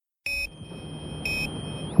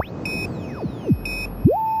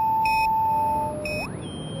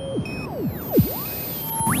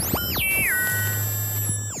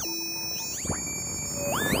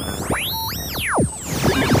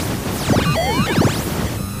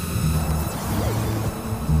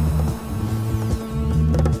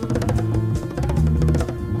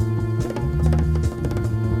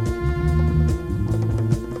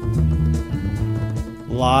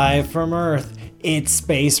Live from Earth, it's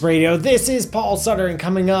Space Radio. This is Paul Sutter, and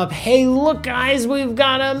coming up, hey look guys, we've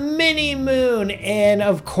got a mini moon, and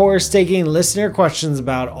of course taking listener questions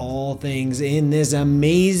about all things in this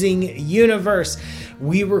amazing universe.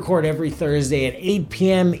 We record every Thursday at 8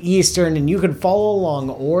 p.m. Eastern, and you can follow along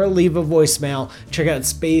or leave a voicemail. Check out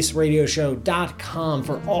spaceradioshow.com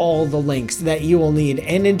for all the links that you will need.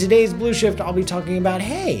 And in today's Blue Shift, I'll be talking about,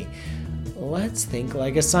 hey, let's think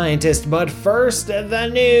like a scientist. But first, the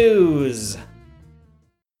news.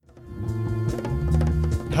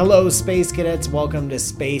 Hello, Space Cadets. Welcome to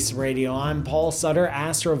Space Radio. I'm Paul Sutter,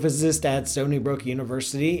 astrophysicist at Stony Brook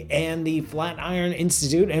University and the Flatiron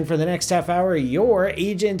Institute. And for the next half hour, your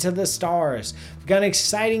agent to the stars. We've got an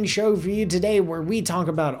exciting show for you today where we talk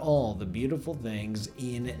about all the beautiful things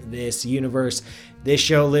in this universe. This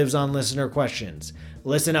show lives on listener questions.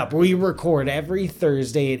 Listen up, we record every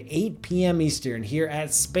Thursday at 8 p.m. Eastern here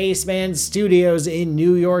at Spaceman Studios in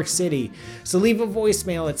New York City. So leave a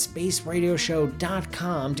voicemail at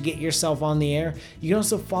spaceradioshow.com to get yourself on the air. You can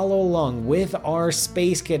also follow along with our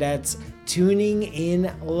Space Cadets tuning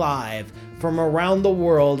in live from around the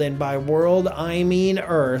world, and by world I mean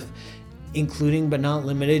Earth, including but not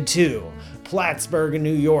limited to Plattsburgh,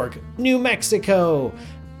 New York, New Mexico,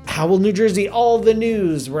 Howell, New Jersey, all the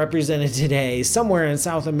news represented today, somewhere in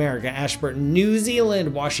South America, Ashburton, New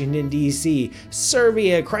Zealand, Washington, D.C.,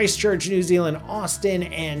 Serbia, Christchurch, New Zealand, Austin,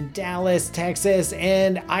 and Dallas, Texas,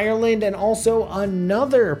 and Ireland, and also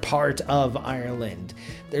another part of Ireland.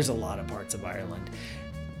 There's a lot of parts of Ireland.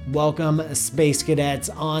 Welcome, Space Cadets,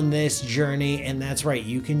 on this journey, and that's right,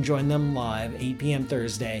 you can join them live 8 p.m.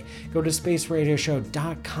 Thursday. Go to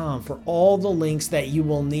spaceradioshow.com for all the links that you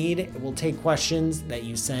will need. We'll take questions that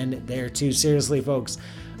you send there too. Seriously, folks,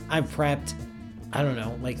 I've prepped, I don't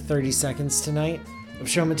know, like 30 seconds tonight of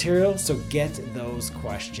show material, so get those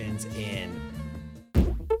questions in.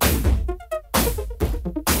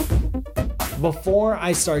 Before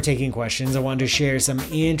I start taking questions, I wanted to share some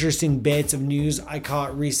interesting bits of news I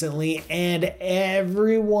caught recently, and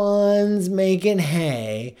everyone's making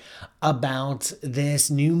hay about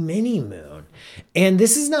this new mini moon. And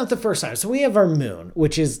this is not the first time. So we have our moon,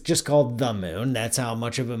 which is just called the moon. That's how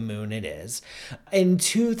much of a moon it is. In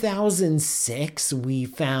 2006, we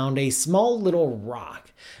found a small little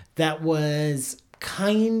rock that was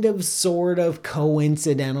kind of sort of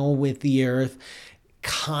coincidental with the Earth.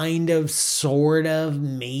 Kind of, sort of,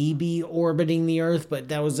 maybe orbiting the Earth, but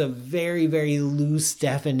that was a very, very loose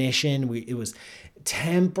definition. It was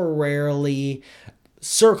temporarily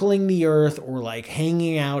circling the Earth or like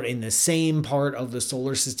hanging out in the same part of the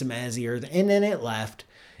solar system as the Earth, and then it left.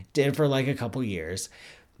 Did for like a couple years.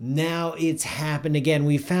 Now it's happened again.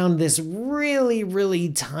 We found this really, really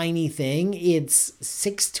tiny thing. It's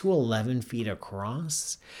 6 to 11 feet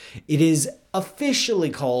across. It is officially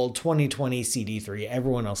called 2020 CD3.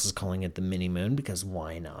 Everyone else is calling it the mini moon because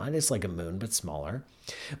why not? It's like a moon, but smaller.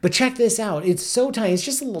 But check this out. It's so tiny. It's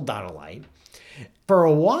just a little dot of light. For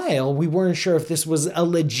a while, we weren't sure if this was a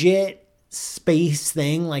legit space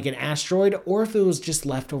thing like an asteroid or if it was just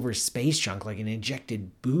leftover space junk like an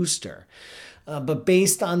ejected booster. But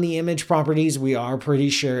based on the image properties, we are pretty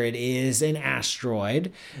sure it is an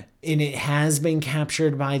asteroid, and it has been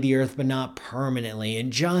captured by the Earth, but not permanently.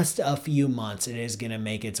 In just a few months, it is going to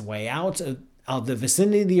make its way out of the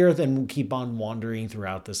vicinity of the Earth and will keep on wandering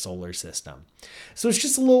throughout the solar system. So it's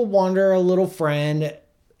just a little wanderer, a little friend,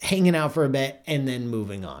 hanging out for a bit, and then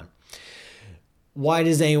moving on. Why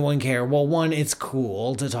does anyone care? Well, one, it's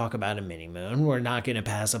cool to talk about a mini moon. We're not going to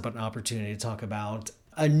pass up an opportunity to talk about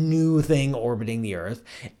a new thing orbiting the Earth.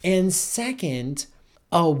 And second,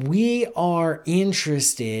 we are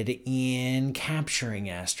interested in capturing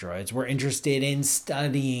asteroids. We're interested in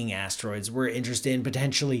studying asteroids. We're interested in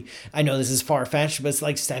potentially, I know this is far-fetched, but it's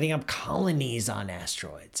like setting up colonies on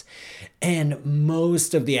asteroids. And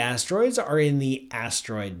most of the asteroids are in the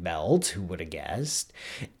asteroid belt, who would have guessed,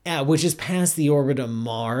 which is past the orbit of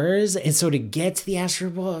Mars. And so to get to the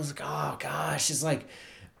asteroid belt, it's like, oh gosh, it's like,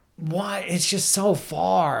 why? It's just so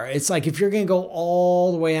far. It's like if you're going to go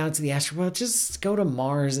all the way out to the asteroid, just go to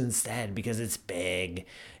Mars instead because it's big.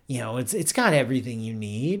 You know, it's got everything you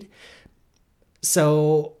need.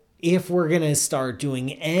 So if we're going to start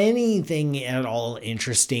doing anything at all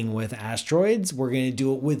interesting with asteroids, we're going to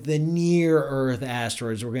do it with the near Earth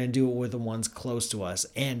asteroids. We're going to do it with the ones close to us.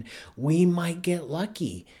 And we might get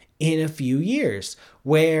lucky in a few years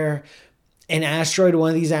where an asteroid, one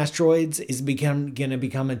of these asteroids is going to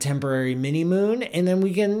become a temporary mini moon, and then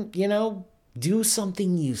we can, Do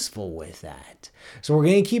something useful with that. So we're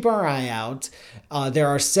going to keep our eye out. There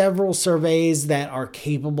are several surveys that are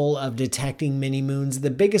capable of detecting mini moons.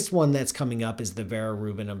 The biggest one that's coming up is the Vera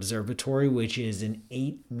Rubin Observatory, which is an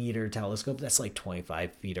 8-meter telescope that's like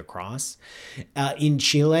 25 feet across in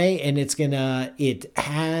Chile. And it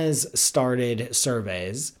has started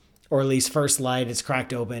surveys, or at least first light. It's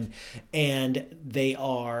cracked open, and it's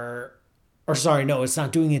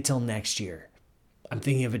not doing it till next year. I'm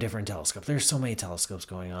thinking of a different telescope. There's so many telescopes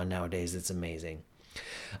going on nowadays. It's amazing.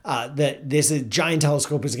 This giant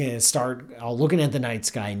telescope is going to start looking at the night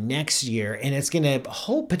sky next year, and it's going to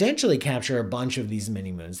potentially capture a bunch of these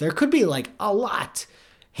mini moons. There could be like a lot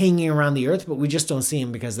hanging around the Earth, but we just don't see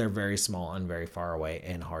them because they're very small and very far away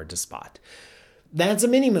and hard to spot. That's a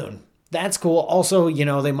mini moon. That's cool. Also,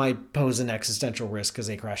 they might pose an existential risk because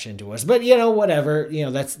they crash into us. But, whatever.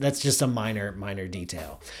 That's just a minor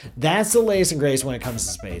detail. That's the latest and greatest when it comes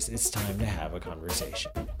to space. It's time to have a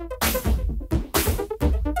conversation.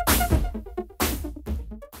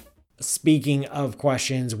 Speaking of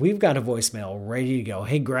questions, we've got a voicemail ready to go.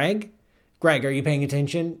 Hey, Greg? Greg, are you paying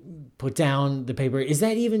attention? Put down the paper. Is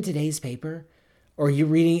that even today's paper? Or have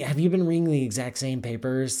you been reading the exact same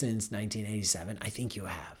paper since 1987? I think you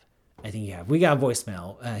have. We got a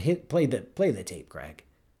voicemail. Play the tape, Greg,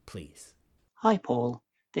 please. Hi, Paul.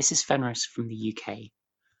 This is Fenris from the UK.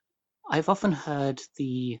 I've often heard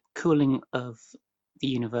the cooling of the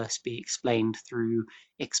universe be explained through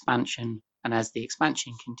expansion, and as the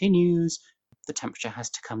expansion continues, the temperature has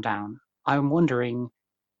to come down. I'm wondering,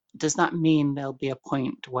 does that mean there'll be a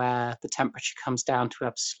point where the temperature comes down to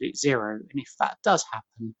absolute zero? And if that does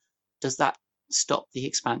happen, does that stop the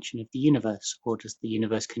expansion of the universe, or does the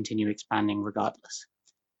universe continue expanding regardless?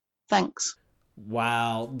 Thanks.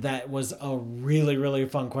 Wow, that was a really, really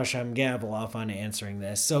fun question. I'm going to have a lot of fun answering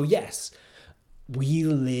this. So yes, we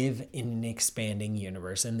live in an expanding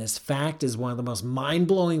universe, and this fact is one of the most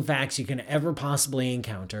mind-blowing facts you can ever possibly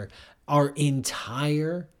encounter. Our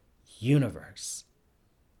entire universe.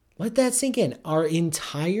 Let that sink in. Our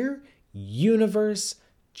entire universe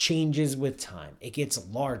changes with time. It gets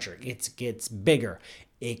larger, it gets bigger,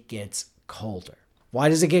 it gets colder. Why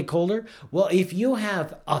does it get colder? Well, if you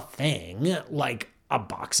have a thing like a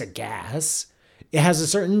box of gas, it has a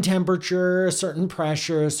certain temperature, a certain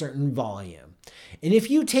pressure, a certain volume. And if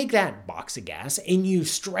you take that box of gas and you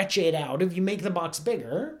stretch it out, if you make the box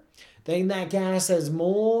bigger, then that gas has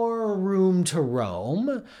more room to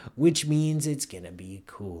roam, which means it's going to be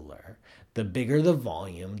cooler. The bigger the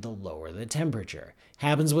volume, the lower the temperature.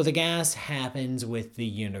 Happens with a gas, happens with the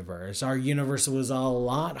universe. Our universe was a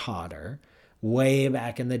lot hotter way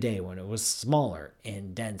back in the day when it was smaller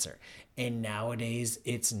and denser. And nowadays,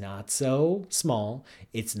 it's not so small,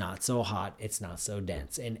 it's not so hot, it's not so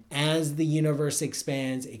dense. And as the universe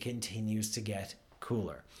expands, it continues to get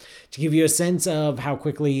cooler. To give you a sense of how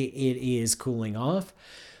quickly it is cooling off,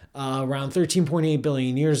 around 13.8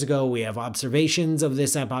 billion years ago, we have observations of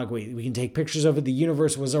this epoch. We can take pictures of it. The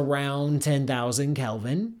universe was around 10,000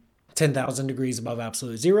 Kelvin, 10,000 degrees above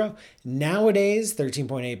absolute zero. Nowadays,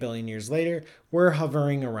 13.8 billion years later, we're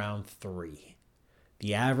hovering around 3.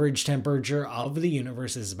 The average temperature of the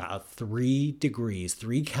universe is about 3 degrees,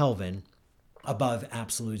 3 Kelvin above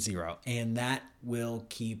absolute zero. And that will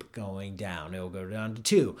keep going down. It will go down to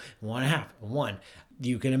 2, 1.5, 1.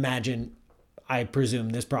 You can imagine, I presume,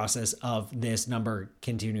 this process of this number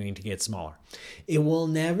continuing to get smaller. It will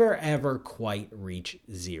never, ever quite reach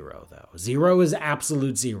zero, though. Zero is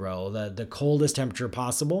absolute zero, the coldest temperature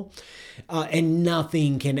possible, and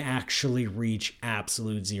nothing can actually reach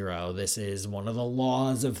absolute zero. This is one of the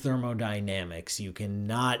laws of thermodynamics. You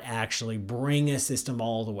cannot actually bring a system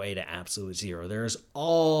all the way to absolute zero. There's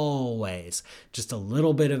always just a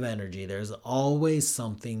little bit of energy. There's always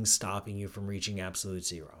something stopping you from reaching absolute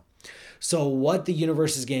zero. So what the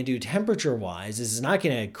universe is going to do temperature-wise is it's not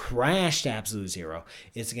going to crash to absolute zero.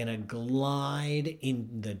 It's going to glide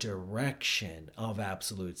in the direction of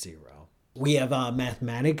absolute zero. We have a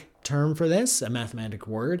mathematic term for this, a mathematic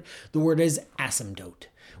word. The word is asymptote,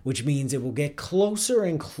 which means it will get closer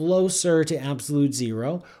and closer to absolute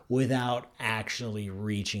zero without actually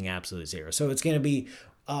reaching absolute zero. So it's going to be,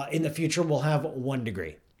 in the future, we'll have 1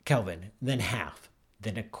 degree Kelvin, then half,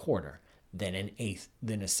 then a quarter, then an eighth,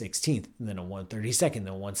 then a 16th, then a 1/32nd, then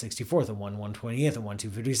a 1/64th, a 1/120th, a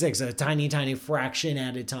 1/256, a tiny, tiny fraction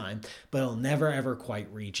at a time, but it'll never, ever quite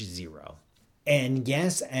reach zero. And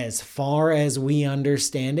yes, as far as we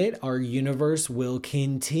understand it, our universe will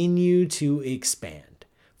continue to expand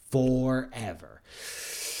forever.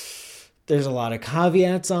 There's a lot of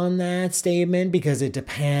caveats on that statement because it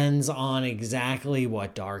depends on exactly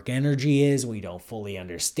what dark energy is. We don't fully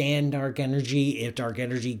understand dark energy. If dark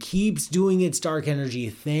energy keeps doing its dark energy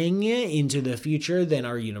thing into the future, then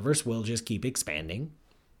our universe will just keep expanding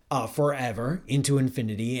forever into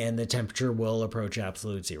infinity, and the temperature will approach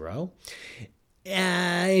absolute zero.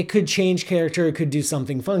 It could change character, it could do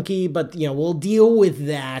something funky, but we'll deal with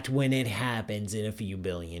that when it happens in a few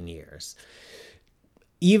billion years.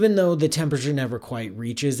 Even though the temperature never quite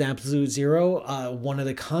reaches absolute zero, one of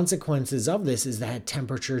the consequences of this is that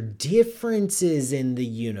temperature differences in the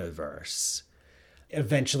universe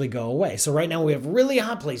eventually go away. So right now we have really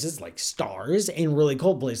hot places like stars and really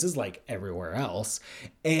cold places like everywhere else.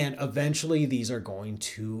 And eventually these are going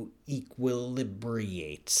to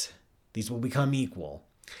equilibrate. These will become equal.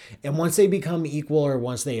 And once they become equal, or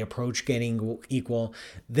once they approach getting equal,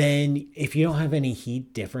 then if you don't have any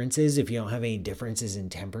heat differences, if you don't have any differences in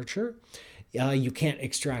temperature, you can't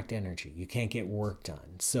extract energy. You can't get work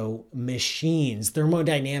done. So machines,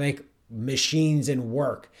 thermodynamic machines and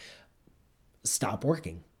work stop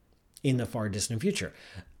working in the far distant future.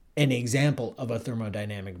 An example of a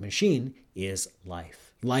thermodynamic machine is life.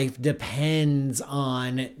 Life depends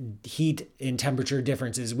on heat and temperature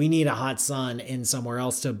differences. We need a hot sun and somewhere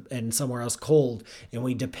else cold, and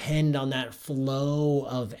we depend on that flow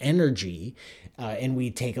of energy, and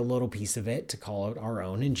we take a little piece of it to call it our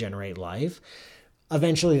own and generate life.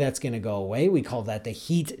 Eventually that's going to go away. We call that the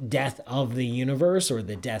heat death of the universe, or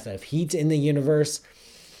the death of heat in the universe.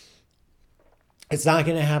 It's not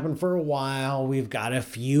going to happen for a while. We've got a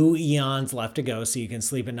few eons left to go so you can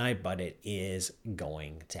sleep at night, but it is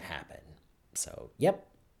going to happen. So, yep.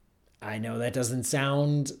 I know that doesn't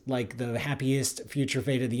sound like the happiest future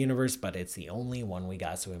fate of the universe, but it's the only one we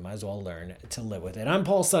got, so we might as well learn to live with it. I'm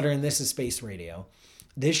Paul Sutter, and this is Space Radio.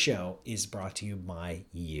 This show is brought to you by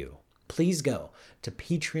you. Please go to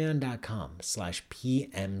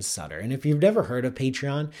patreon.com/PMSutter. And if you've never heard of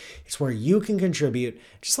Patreon, it's where you can contribute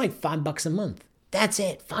just like $5 a month. That's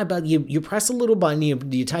it. $5. You press a little button,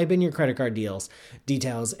 you type in your credit card details,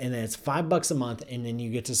 and then it's $5 a month, and then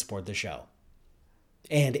you get to support the show.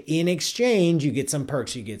 And in exchange, you get some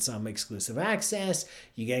perks. You get some exclusive access.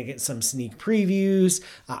 You get some sneak previews.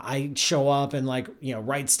 I show up and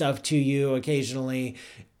write stuff to you occasionally.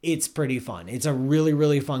 It's pretty fun. It's a really,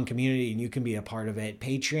 really fun community, and you can be a part of it.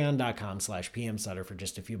 Patreon.com/PMSutter for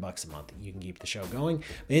just a few bucks a month. You can keep the show going.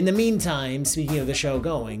 In the meantime, speaking of the show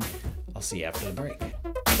going, I'll see you after the break.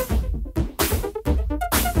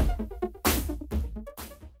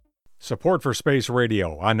 Support for Space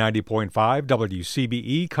Radio on 90.5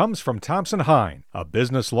 WCBE comes from Thompson Hine, a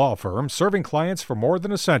business law firm serving clients for more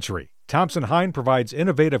than a century. Thompson Hine provides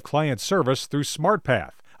innovative client service through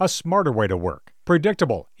SmartPath, a smarter way to work.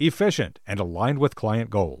 Predictable, efficient, and aligned with client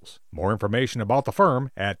goals. More information about the firm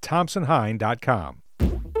at thompsonhine.com.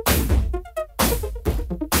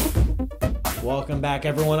 Welcome back,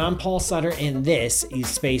 everyone. I'm Paul Sutter, and this is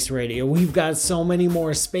Space Radio. We've got so many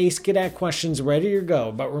more Space Cadet questions ready to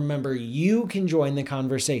go, but remember, you can join the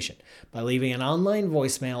conversation by leaving an online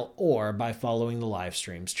voicemail or by following the live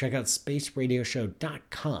streams. Check out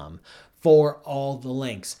spaceradioshow.com for all the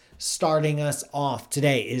links. Starting us off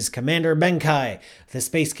today is Commander Benkai, the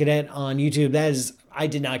Space Cadet on YouTube. I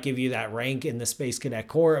did not give you that rank in the Space Cadet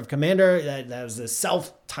Corps of Commander. That was a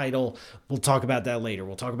self-title. We'll talk about that later.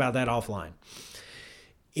 We'll talk about that offline.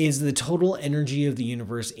 Is the total energy of the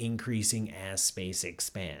universe increasing as space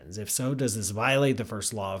expands? If so, does this violate the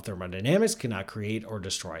first law of thermodynamics? Cannot create or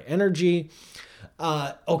destroy energy.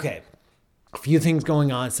 Okay. A few things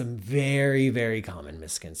going on. Some very, very common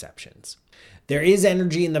misconceptions. There is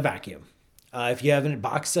energy in the vacuum. If you have a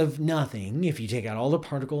box of nothing, if you take out all the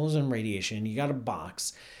particles and radiation, you got a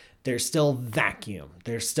box, there's still vacuum.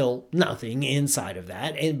 There's still nothing inside of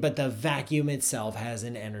that. But the vacuum itself has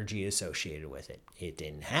an energy associated with it. It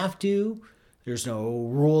didn't have to. There's no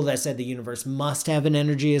rule that said the universe must have an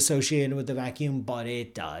energy associated with the vacuum, but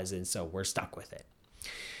it does. And so we're stuck with it.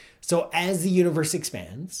 So as the universe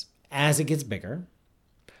expands, as it gets bigger,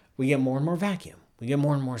 we get more and more vacuum. We get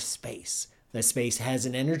more and more space. The space has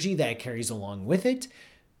an energy that carries along with it.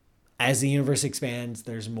 As the universe expands,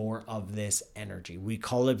 there's more of this energy. We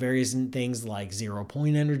call it various things like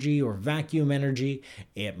zero-point energy or vacuum energy.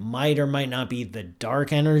 It might or might not be the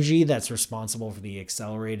dark energy that's responsible for the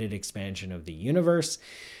accelerated expansion of the universe.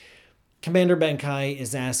 Commander Benkai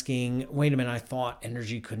is asking, wait a minute, I thought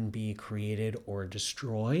energy couldn't be created or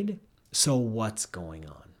destroyed. So what's going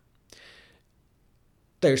on?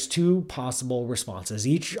 There's two possible responses.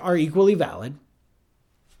 Each are equally valid.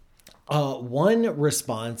 One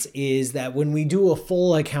response is that when we do a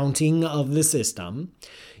full accounting of the system,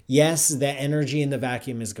 Yes, the energy in the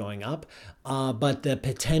vacuum is going up, but the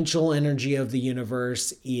potential energy of the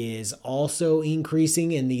universe is also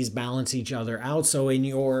increasing, and these balance each other out. So in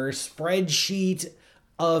your spreadsheet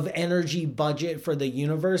of energy budget for the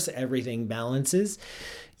universe, everything balances.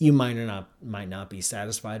 You might not be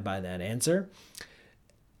satisfied by that answer.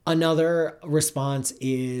 Another response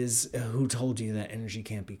is, who told you that energy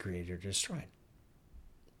can't be created or destroyed?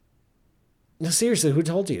 No, seriously, who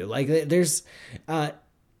told you? Like, there's,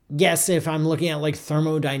 yes, if I'm looking at like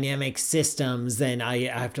thermodynamic systems, then I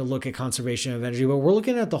have to look at conservation of energy, but we're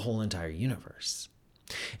looking at the whole entire universe.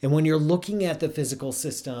 And when you're looking at the physical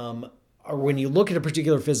system, or when you look at a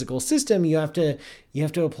particular physical system, you have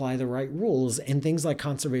to apply the right rules, and things like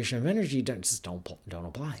conservation of energy don't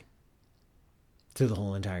apply to the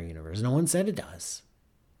whole entire universe. No one said it does.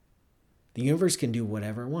 The universe can do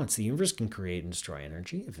whatever it wants. The universe can create and destroy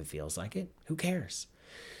energy if it feels like it. Who cares?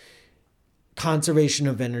 Conservation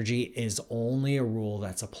of energy is only a rule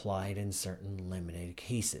that's applied in certain limited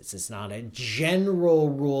cases. It's not a general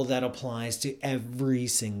rule that applies to every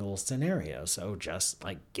single scenario. So just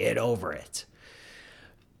get over it.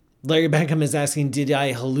 Larry Beckham is asking, did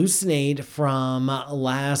I hallucinate from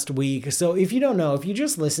last week? So if you don't know, if you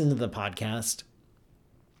just listen to the podcast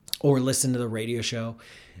or listen to the radio show,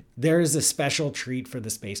 there is a special treat for the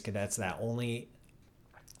Space Cadets that only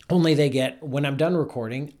they get. When I'm done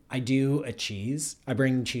recording, I do a cheese. I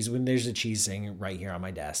bring cheese when there's a cheese thing right here on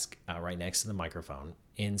my desk, right next to the microphone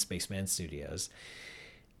in Spaceman Studios.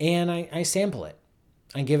 And I sample it.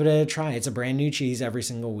 I give it a try. It's a brand new cheese every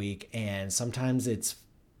single week. And sometimes it's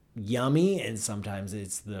yummy and sometimes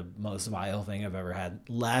it's the most vile thing I've ever had.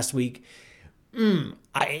 Last week,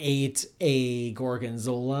 I ate a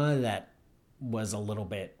gorgonzola that was a little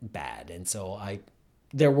bit bad. And so I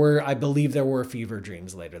believe there were fever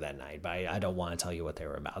dreams later that night, but I don't want to tell you what they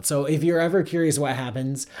were about. So if you're ever curious what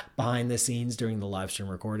happens behind the scenes during the live stream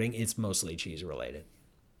recording, it's mostly cheese related.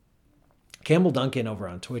 Campbell Duncan over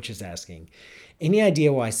on Twitch is asking, any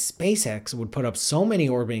idea why SpaceX would put up so many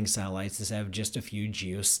orbiting satellites instead of just a few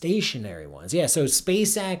geostationary ones? Yeah, so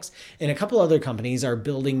SpaceX and a couple other companies are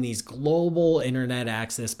building these global internet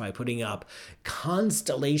access by putting up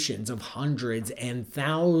constellations of hundreds and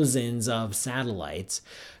thousands of satellites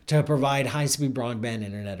to provide high-speed broadband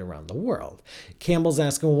internet around the world. Campbell's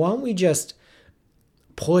asking, why don't we just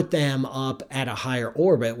put them up at a higher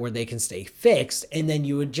orbit where they can stay fixed, and then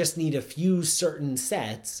you would just need a few certain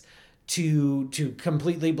sets to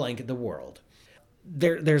completely blanket the world.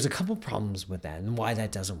 There's a couple problems with that and why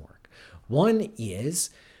that doesn't work. One is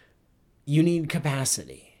you need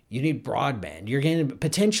capacity. You need broadband. You're going to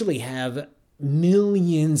potentially have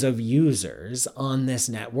millions of users on this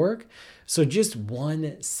network. So just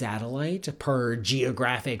one satellite per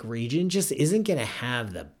geographic region just isn't going to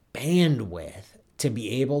have the bandwidth to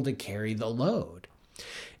be able to carry the load.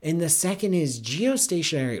 And the second is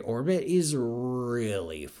geostationary orbit is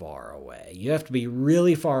really far away. You have to be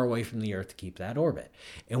really far away from the Earth to keep that orbit.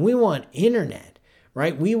 And we want internet,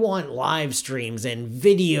 right? We want live streams and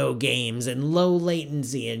video games and low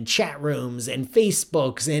latency and chat rooms and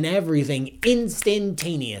Facebooks and everything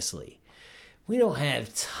instantaneously. We don't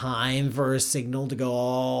have time for a signal to go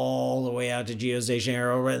all the way out to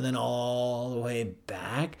geostationary orbit and then all the way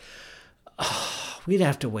back. We'd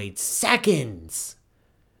have to wait seconds.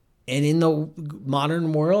 And in the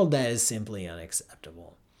modern world, that is simply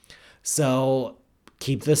unacceptable. So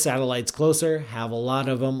keep the satellites closer, have a lot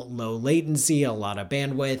of them, low latency, a lot of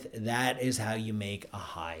bandwidth. That is how you make a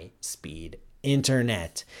high-speed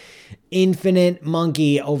internet. Infinite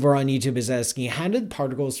Monkey over on YouTube is asking, how did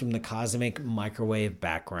particles from the cosmic microwave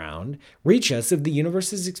background reach us if the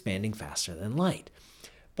universe is expanding faster than light?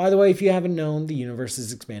 By the way, if you haven't known, the universe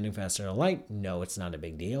is expanding faster than light. No, it's not a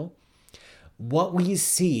big deal. What we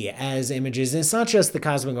see as images, and it's not just the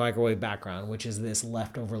cosmic microwave background, which is this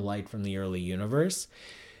leftover light from the early universe.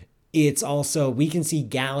 It's also, we can see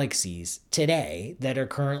galaxies today that are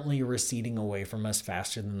currently receding away from us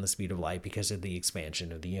faster than the speed of light because of the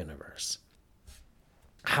expansion of the universe.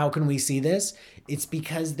 How can we see this? It's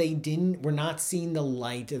because we're not seeing the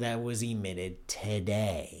light that was emitted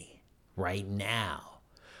today, right now.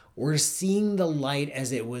 We're seeing the light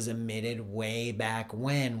as it was emitted way back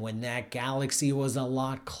when that galaxy was a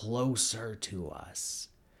lot closer to us.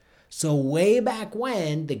 So way back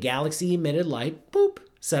when the galaxy emitted light, boop,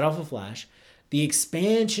 set off a flash. The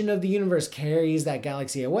expansion of the universe carries that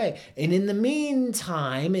galaxy away. And in the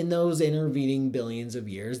meantime, in those intervening billions of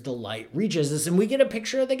years, the light reaches us and we get a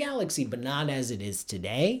picture of the galaxy, but not as it is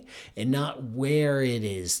today and not where it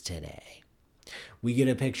is today. We get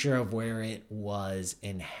a picture of where it was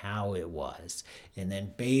and how it was. And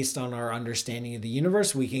then based on our understanding of the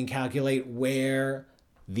universe, we can calculate where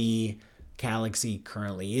the galaxy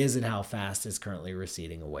currently is and how fast it's currently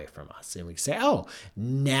receding away from us. And we say, oh,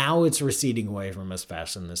 now it's receding away from us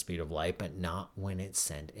faster than the speed of light, but not when it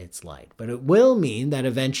sent its light. But it will mean that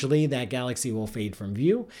eventually that galaxy will fade from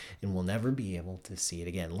view and we'll never be able to see it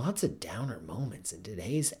again. Lots of downer moments in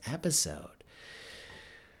today's episode.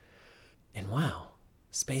 And wow,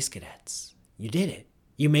 Space Cadets, you did it.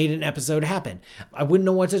 You made an episode happen. I wouldn't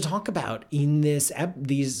know what to talk about in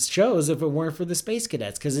these shows if it weren't for the Space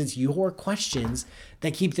Cadets, because it's your questions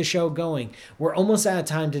that keep the show going. We're almost out of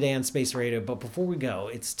time today on Space Radio, but before we go,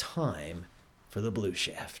 it's time for the Blue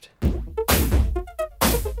Shift.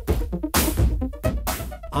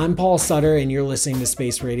 I'm Paul Sutter, and you're listening to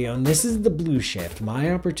Space Radio, and this is the Blue Shift,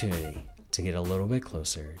 my opportunity to get a little bit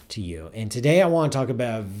closer to you. And today I want to talk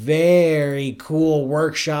about a very cool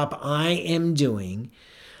workshop I am doing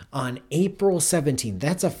on April 17th.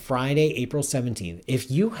 That's a Friday, April 17th. If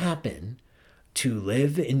you happen to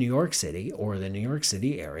live in New York City or the New York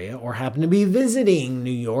City area, or happen to be visiting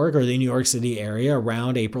New York or the New York City area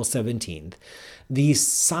around April 17th, the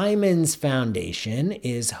Simons Foundation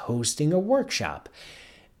is hosting a workshop.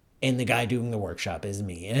 And the guy doing the workshop is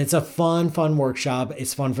me. And it's a fun workshop.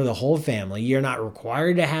 It's fun for the whole family. You're not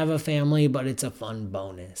required to have a family, but it's a fun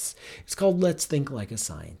bonus. It's called Let's Think Like a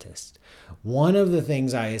Scientist. One of the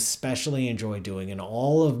things I especially enjoy doing in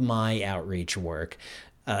all of my outreach work,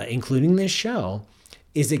 including this show,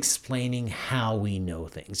 is explaining how we know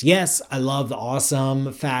things. Yes, I love the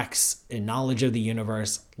awesome facts and knowledge of the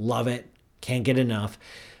universe. Love it. Can't get enough.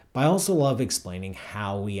 But I also love explaining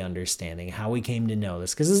how we understanding, how we came to know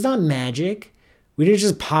this. Because it's not magic. We didn't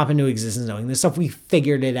just pop into existence knowing this stuff. We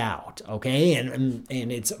figured it out, okay? And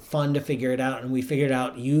it's fun to figure it out. And we figured it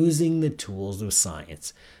out using the tools of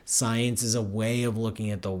science. Science is a way of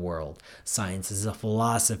looking at the world. Science is a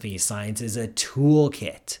philosophy. Science is a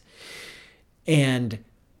toolkit. And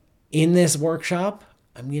in this workshop,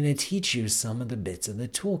 I'm going to teach you some of the bits of the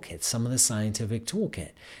toolkit, some of the scientific toolkit.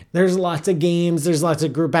 There's lots of games, there's lots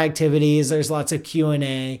of group activities, there's lots of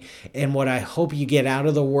Q&A, and what I hope you get out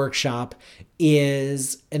of the workshop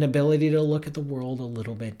is an ability to look at the world a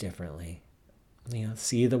little bit differently.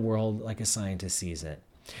 See the world like a scientist sees it.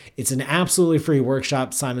 It's an absolutely free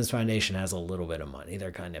workshop. Simons Foundation has a little bit of money.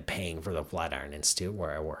 They're kind of paying for the Flatiron Institute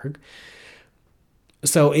where I work.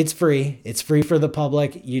 So it's free. It's free for the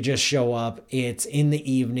public. You just show up. It's in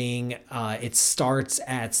the evening. It starts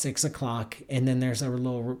at 6:00, and then there's a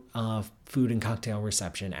little food and cocktail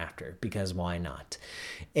reception after, because why not?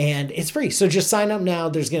 And it's free. So just sign up now.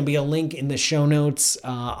 There's going to be a link in the show notes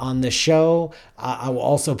on the show. I will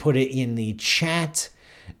also put it in the chat.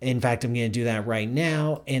 In fact, I'm going to do that right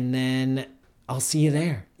now. And then I'll see you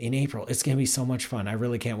there in April. It's going to be so much fun. I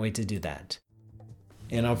really can't wait to do that.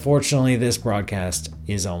 And unfortunately, this broadcast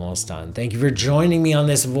is almost done. Thank you for joining me on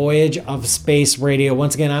this voyage of Space Radio.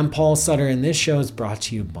 Once again, I'm Paul Sutter, and this show is brought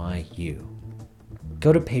to you by you.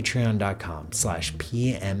 Go to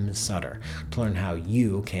patreon.com/PMSutter to learn how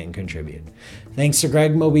you can contribute. Thanks to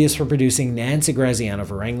Greg Mobius for producing, Nancy Graziano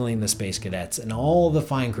for wrangling the Space Cadets, and all the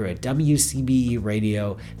fine crew at WCBE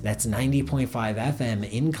Radio, that's 90.5 FM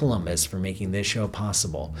in Columbus, for making this show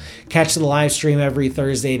possible. Catch the live stream every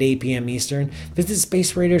Thursday at 8 p.m. Eastern. Visit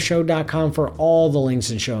spaceradioshow.com for all the links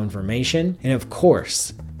and show information. And of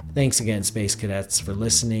course, thanks again, Space Cadets, for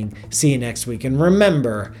listening. See you next week. And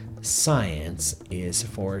remember, science is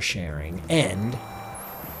for sharing. End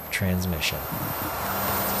transmission.